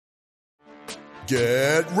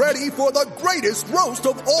Get ready for the greatest roast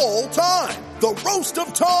of all time. The Roast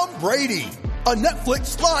of Tom Brady. A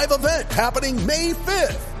Netflix live event happening May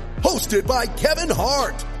 5th. Hosted by Kevin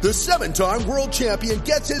Hart. The 7-time world champion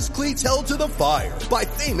gets his cleats held to the fire by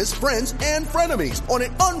famous friends and frenemies on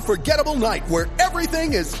an unforgettable night where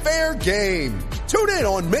everything is fair game. Tune in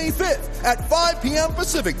on May 5th at 5 p.m.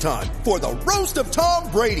 Pacific time for the Roast of Tom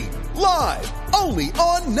Brady. Live only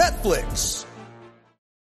on Netflix.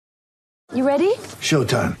 You ready?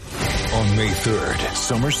 Showtime. On May 3rd,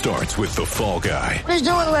 summer starts with The Fall Guy. Let's do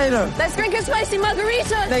it later. Let's drink a spicy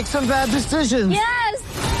margarita. Make some bad decisions.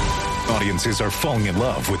 Yes. Audiences are falling in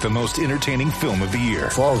love with the most entertaining film of the year.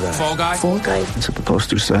 Fall Guy. Fall Guy? Fall Guy. That's what the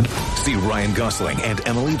poster said. See Ryan Gosling and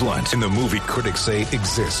Emily Blunt in the movie critics say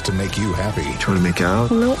exists to make you happy. Trying to make it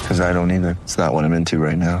out? Nope. Because I don't either. It's not what I'm into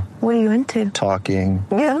right now. What are you into? Talking.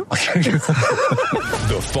 Yeah.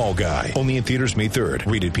 The Fall Guy. Only in theaters May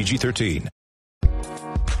 3rd. Rated PG-13.